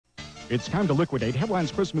It's time to liquidate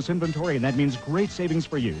Headlines Christmas inventory, and that means great savings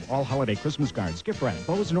for you. All holiday Christmas cards, gift wrap,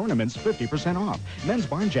 bows, and ornaments, 50% off. Men's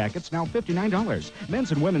barn jackets, now $59.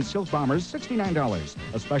 Men's and women's silk bombers, $69.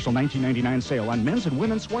 A special $19.99 sale on men's and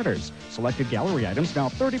women's sweaters. Selected gallery items, now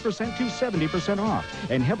 30% to 70% off.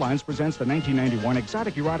 And Headlines presents the 1991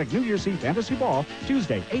 Exotic Erotic New Year's Eve Fantasy Ball,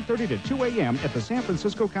 Tuesday, 8:30 to 2 a.m. at the San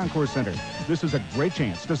Francisco Concourse Center. This is a great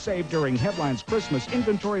chance to save during Headlines Christmas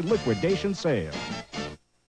inventory liquidation sale.